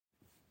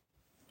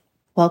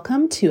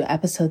Welcome to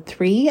episode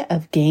 3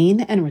 of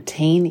Gain and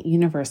Retain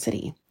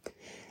University.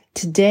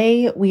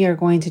 Today, we are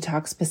going to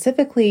talk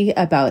specifically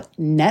about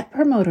Net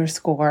Promoter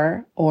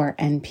Score, or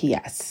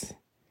NPS.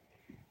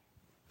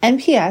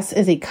 NPS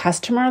is a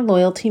customer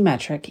loyalty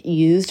metric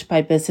used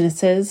by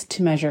businesses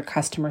to measure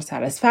customer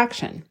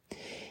satisfaction.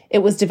 It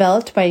was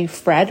developed by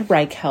Fred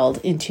Reichheld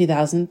in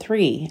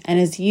 2003 and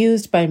is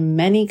used by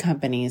many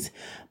companies,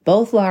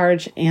 both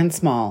large and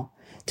small,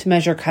 to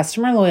measure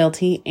customer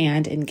loyalty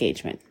and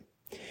engagement.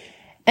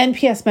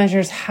 NPS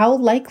measures how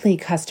likely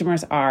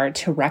customers are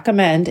to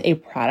recommend a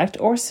product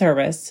or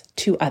service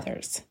to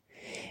others.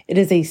 It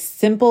is a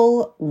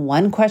simple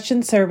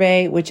one-question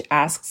survey which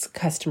asks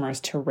customers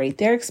to rate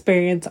their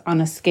experience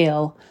on a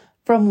scale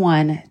from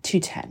 1 to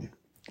 10.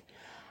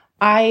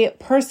 I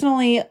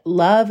personally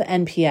love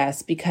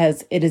NPS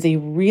because it is a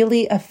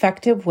really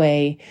effective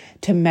way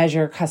to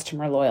measure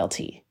customer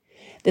loyalty.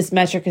 This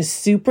metric is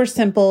super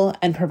simple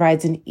and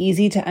provides an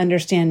easy to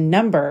understand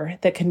number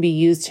that can be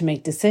used to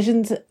make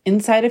decisions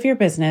inside of your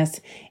business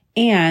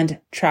and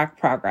track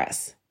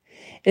progress.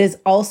 It is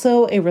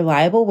also a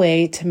reliable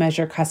way to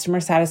measure customer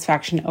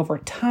satisfaction over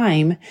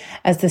time,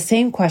 as the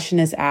same question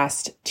is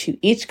asked to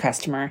each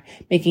customer,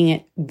 making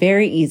it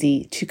very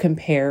easy to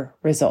compare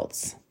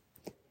results.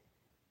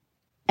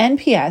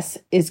 NPS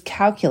is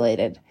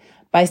calculated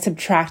by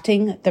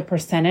subtracting the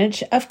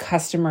percentage of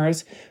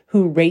customers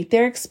who rate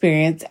their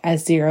experience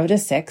as 0 to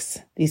 6,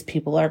 these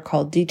people are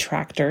called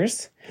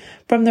detractors,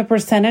 from the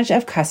percentage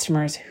of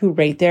customers who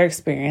rate their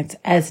experience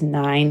as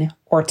 9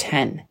 or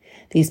 10.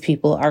 These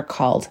people are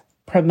called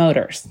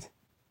promoters.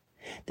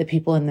 The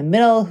people in the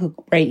middle who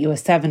rate you a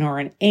 7 or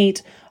an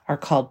 8 are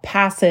called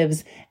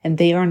passives, and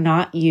they are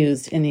not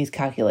used in these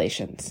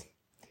calculations.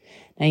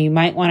 Now, you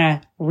might want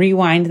to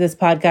rewind this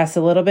podcast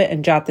a little bit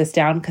and jot this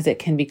down because it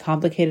can be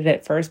complicated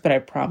at first, but I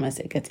promise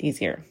it gets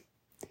easier.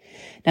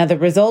 Now, the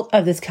result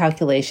of this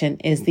calculation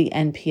is the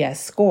NPS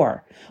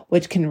score,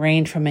 which can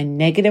range from a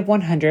negative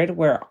 100,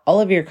 where all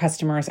of your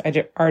customers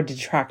are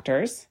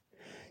detractors,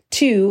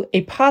 to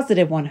a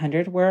positive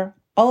 100, where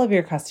all of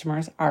your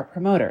customers are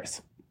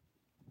promoters.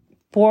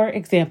 For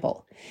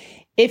example,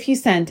 if you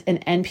sent an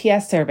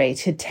NPS survey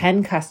to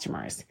 10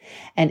 customers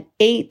and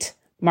 8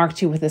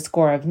 marked you with a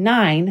score of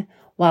 9,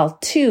 while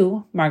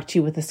 2 marked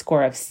you with a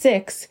score of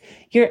 6,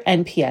 your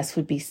NPS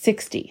would be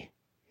 60.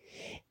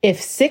 If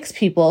 6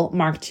 people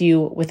marked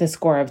you with a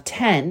score of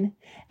 10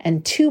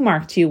 and 2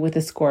 marked you with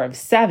a score of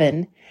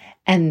 7,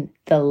 and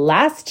the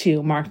last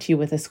 2 marked you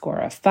with a score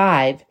of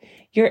 5,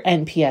 your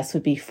NPS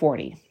would be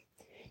 40.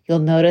 You'll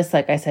notice,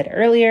 like I said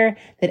earlier,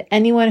 that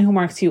anyone who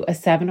marks you a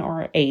 7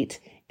 or 8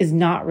 is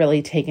not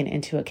really taken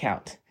into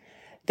account.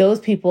 Those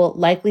people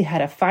likely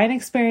had a fine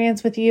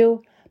experience with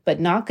you, but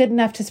not good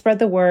enough to spread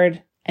the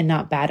word and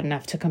not bad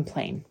enough to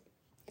complain.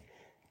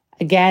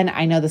 Again,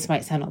 I know this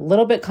might sound a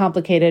little bit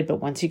complicated, but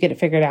once you get it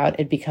figured out,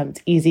 it becomes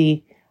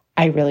easy.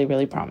 I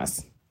really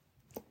promise.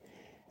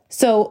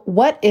 So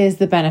what is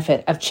the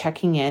benefit of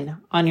checking in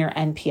on your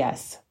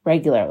NPS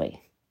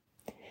regularly?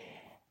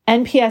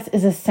 NPS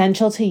is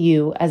essential to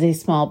you as a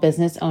small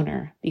business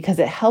owner because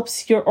it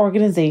helps your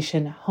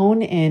organization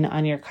hone in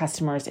on your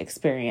customers'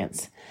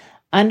 experience,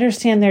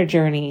 understand their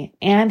journey,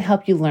 and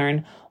help you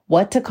learn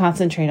what to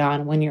concentrate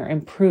on when you're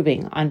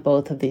improving on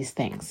both of these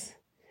things.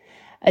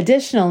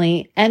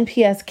 Additionally,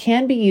 NPS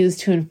can be used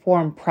to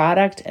inform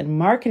product and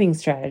marketing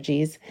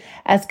strategies,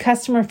 as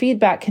customer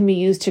feedback can be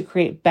used to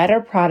create better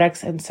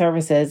products and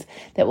services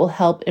that will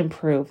help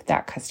improve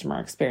that customer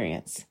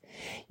experience.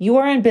 You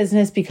are in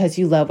business because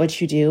you love what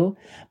you do,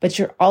 but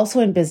you're also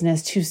in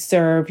business to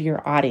serve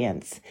your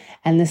audience.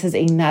 And this is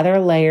another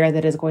layer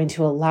that is going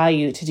to allow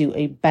you to do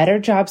a better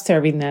job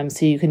serving them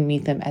so you can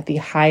meet them at the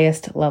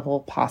highest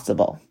level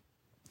possible.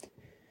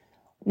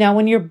 Now,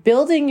 when you're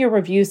building your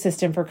review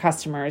system for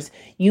customers,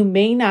 you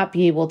may not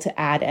be able to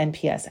add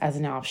NPS as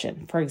an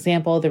option. For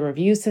example, the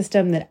review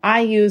system that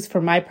I use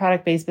for my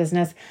product-based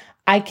business,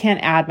 I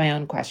can't add my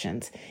own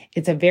questions.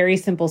 It's a very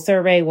simple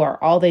survey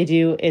where all they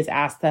do is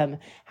ask them,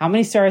 how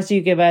many stars do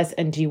you give us?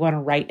 And do you want to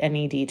write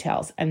any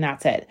details? And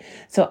that's it.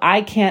 So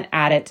I can't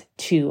add it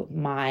to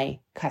my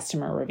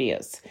customer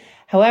reviews.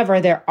 However,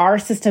 there are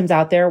systems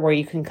out there where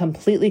you can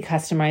completely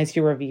customize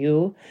your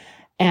review,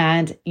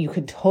 and you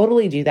can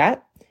totally do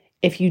that.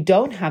 If you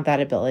don't have that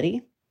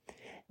ability,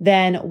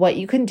 then what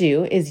you can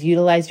do is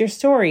utilize your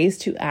stories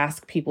to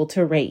ask people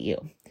to rate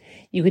you.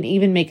 You can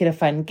even make it a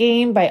fun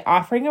game by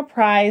offering a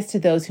prize to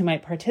those who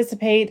might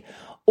participate,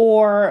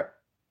 or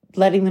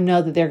letting them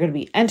know that they're going to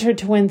be entered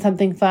to win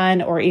something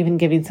fun, or even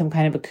giving some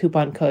kind of a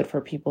coupon code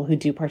for people who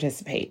do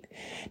participate.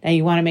 Now,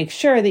 you want to make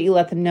sure that you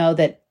let them know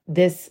that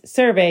this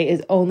survey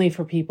is only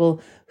for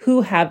people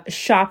who have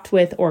shopped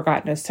with or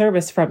gotten a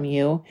service from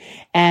you,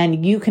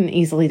 and you can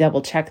easily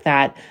double check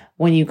that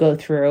when you go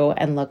through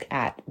and look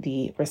at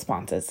the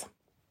responses.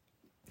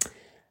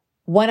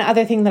 One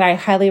other thing that I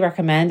highly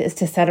recommend is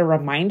to set a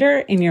reminder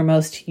in your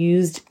most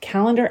used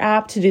calendar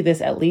app to do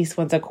this at least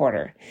once a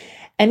quarter.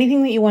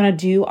 Anything that you want to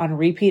do on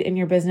repeat in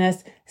your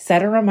business,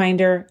 Set a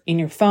reminder in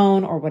your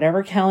phone or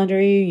whatever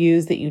calendar you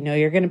use that you know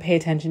you're going to pay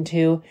attention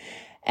to.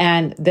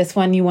 And this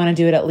one, you want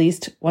to do it at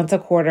least once a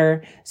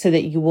quarter so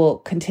that you will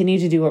continue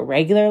to do it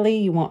regularly.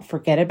 You won't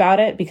forget about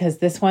it because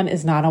this one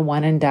is not a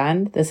one and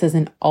done. This is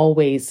an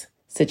always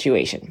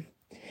situation.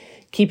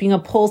 Keeping a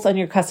pulse on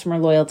your customer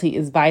loyalty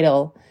is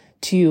vital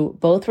to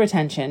both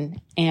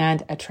retention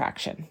and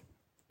attraction.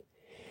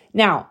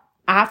 Now,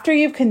 after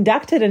you've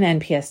conducted an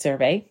NPS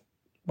survey,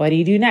 what do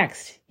you do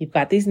next? You've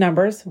got these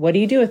numbers. What do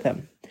you do with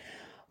them?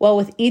 Well,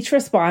 with each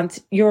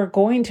response, you're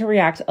going to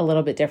react a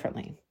little bit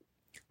differently.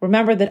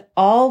 Remember that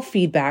all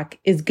feedback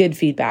is good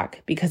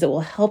feedback because it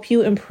will help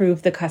you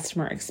improve the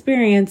customer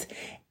experience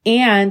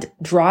and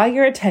draw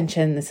your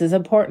attention, this is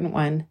an important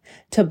one,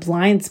 to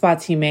blind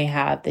spots you may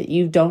have that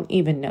you don't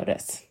even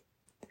notice.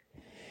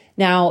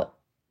 Now,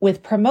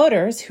 with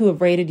promoters who have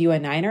rated you a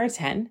 9 or a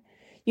 10,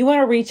 you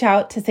want to reach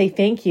out to say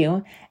thank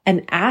you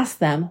and ask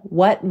them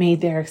what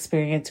made their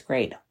experience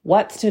great,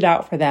 what stood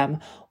out for them,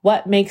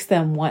 what makes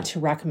them want to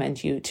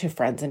recommend you to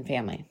friends and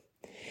family.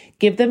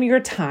 Give them your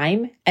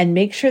time and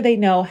make sure they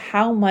know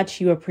how much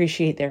you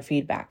appreciate their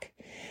feedback.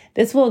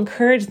 This will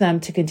encourage them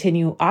to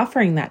continue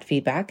offering that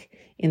feedback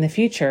in the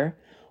future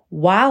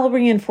while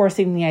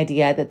reinforcing the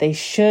idea that they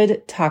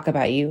should talk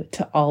about you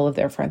to all of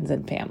their friends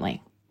and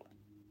family.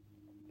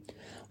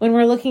 When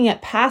we're looking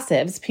at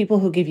passives, people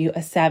who give you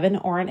a 7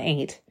 or an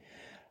 8,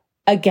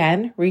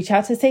 again, reach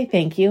out to say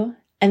thank you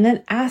and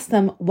then ask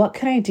them, what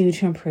can I do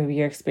to improve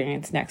your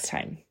experience next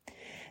time?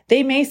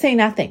 They may say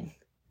nothing,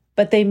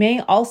 but they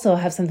may also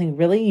have something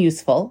really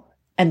useful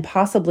and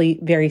possibly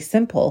very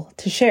simple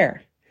to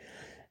share.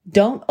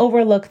 Don't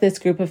overlook this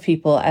group of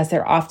people as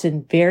they're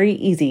often very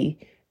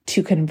easy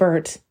to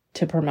convert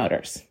to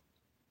promoters.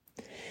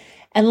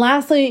 And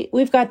lastly,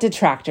 we've got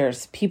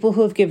detractors, people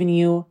who have given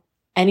you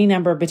any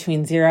number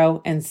between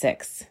 0 and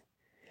 6.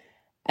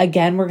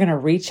 Again, we're going to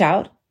reach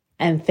out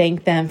and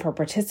thank them for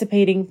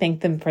participating, thank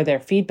them for their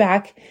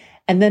feedback,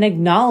 and then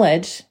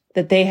acknowledge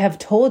that they have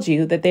told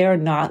you that they are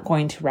not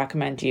going to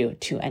recommend you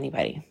to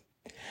anybody.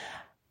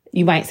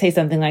 You might say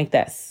something like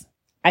this.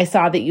 I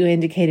saw that you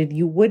indicated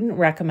you wouldn't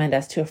recommend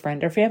us to a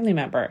friend or family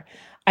member.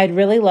 I'd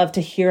really love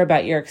to hear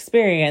about your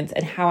experience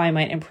and how I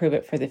might improve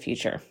it for the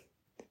future.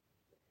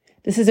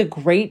 This is a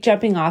great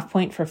jumping off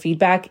point for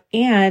feedback,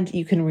 and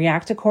you can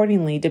react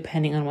accordingly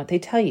depending on what they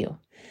tell you.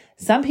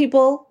 Some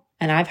people,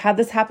 and I've had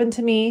this happen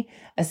to me,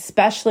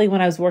 especially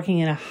when I was working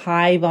in a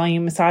high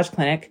volume massage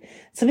clinic,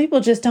 some people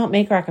just don't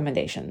make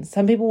recommendations.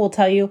 Some people will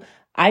tell you,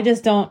 I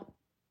just don't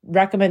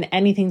recommend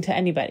anything to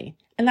anybody,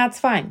 and that's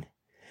fine.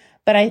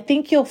 But I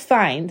think you'll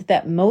find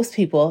that most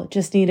people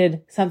just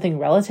needed something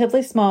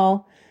relatively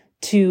small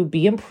to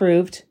be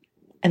improved,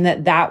 and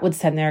that would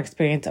send their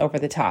experience over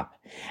the top.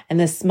 And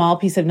this small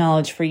piece of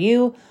knowledge for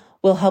you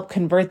will help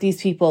convert these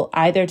people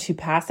either to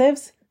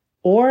passives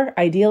or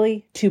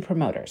ideally to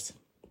promoters.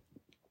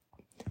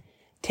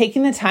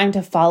 Taking the time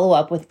to follow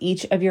up with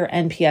each of your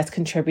NPS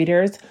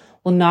contributors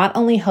will not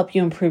only help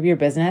you improve your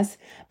business,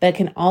 but it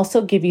can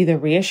also give you the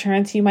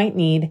reassurance you might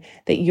need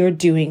that you're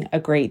doing a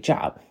great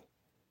job.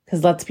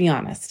 Because let's be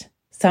honest,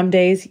 some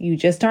days you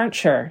just aren't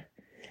sure,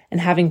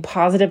 and having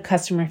positive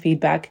customer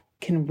feedback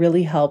can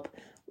really help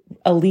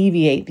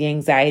alleviate the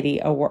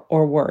anxiety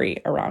or worry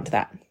around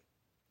that.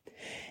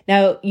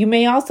 Now, you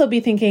may also be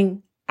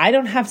thinking, I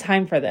don't have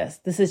time for this.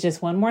 This is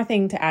just one more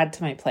thing to add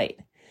to my plate.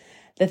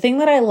 The thing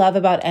that I love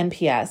about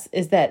NPS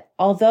is that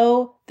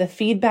although the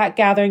feedback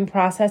gathering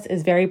process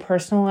is very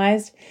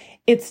personalized,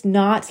 it's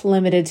not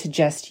limited to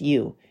just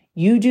you.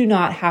 You do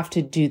not have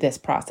to do this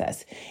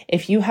process.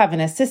 If you have an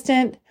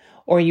assistant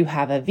or you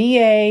have a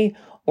VA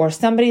or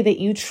somebody that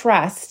you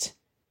trust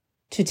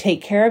to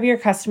take care of your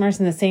customers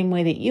in the same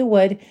way that you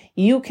would,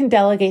 you can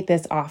delegate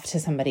this off to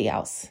somebody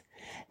else.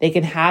 They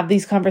can have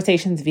these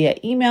conversations via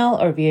email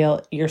or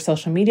via your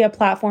social media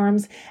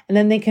platforms, and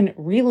then they can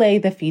relay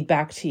the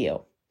feedback to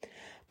you.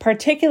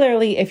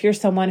 Particularly if you're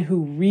someone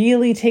who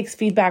really takes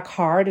feedback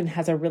hard and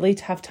has a really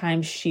tough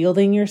time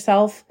shielding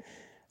yourself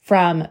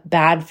from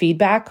bad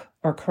feedback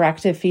or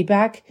corrective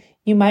feedback,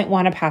 you might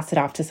want to pass it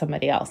off to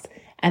somebody else,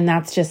 and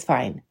that's just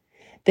fine.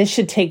 This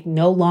should take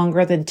no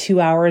longer than 2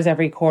 hours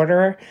every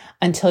quarter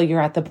until you're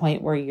at the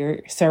point where you're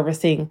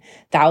servicing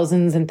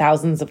thousands and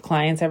thousands of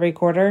clients every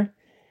quarter.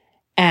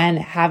 And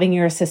having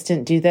your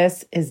assistant do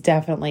this is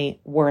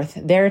definitely worth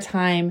their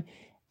time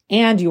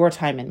and your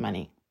time and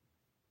money.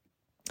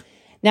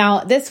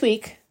 Now, this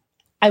week,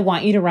 I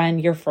want you to run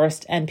your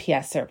first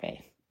NPS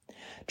survey.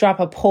 Drop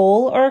a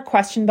poll or a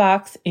question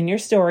box in your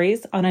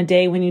stories on a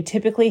day when you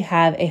typically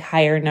have a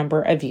higher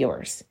number of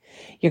viewers.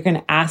 You're going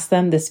to ask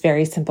them this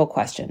very simple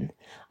question.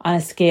 On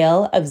a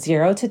scale of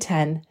 0 to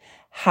 10,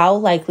 how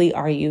likely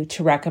are you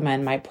to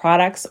recommend my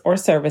products or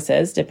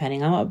services,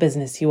 depending on what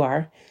business you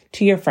are,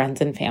 to your friends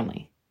and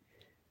family?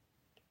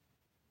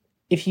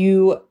 If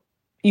you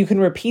can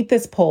repeat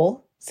this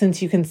poll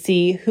since you can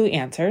see who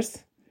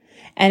answers.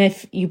 And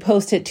if you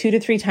post it 2 to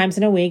 3 times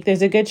in a week,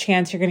 there's a good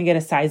chance you're going to get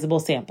a sizable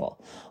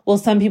sample. Will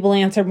some people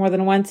answer more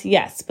than once?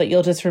 Yes, but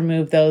you'll just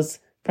remove those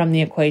from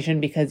the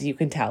equation because you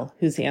can tell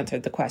who's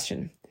answered the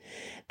question.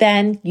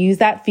 Then use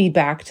that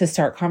feedback to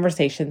start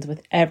conversations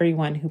with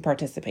everyone who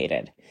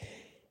participated.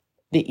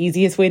 The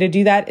easiest way to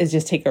do that is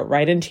just take it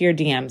right into your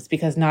DMs,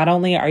 because not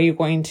only are you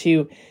going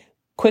to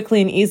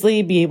quickly and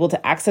easily be able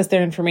to access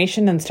their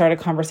information and start a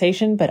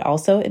conversation, but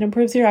also it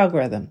improves your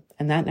algorithm,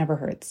 and that never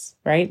hurts,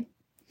 right?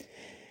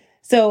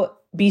 So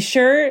be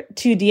sure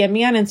to DM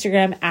me on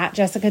Instagram at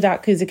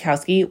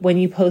jessica.kuzikowski when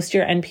you post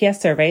your NPS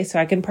survey so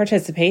I can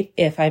participate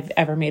if I've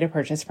ever made a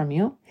purchase from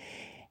you.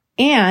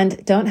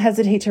 And don't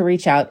hesitate to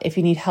reach out if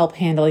you need help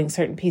handling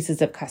certain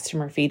pieces of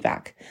customer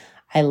feedback.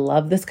 I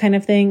love this kind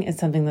of thing. It's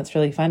something that's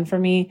really fun for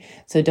me.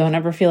 So don't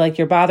ever feel like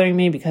you're bothering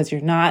me, because you're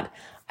not.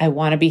 I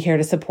want to be here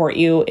to support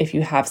you. If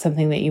you have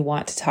something that you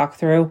want to talk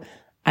through,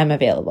 I'm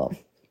available.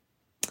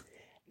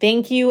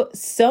 Thank you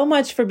so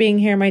much for being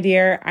here, my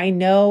dear. I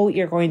know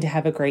you're going to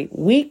have a great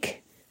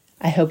week.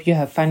 I hope you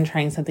have fun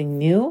trying something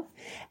new,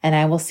 and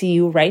I will see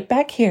you right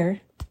back here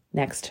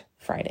next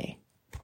Friday.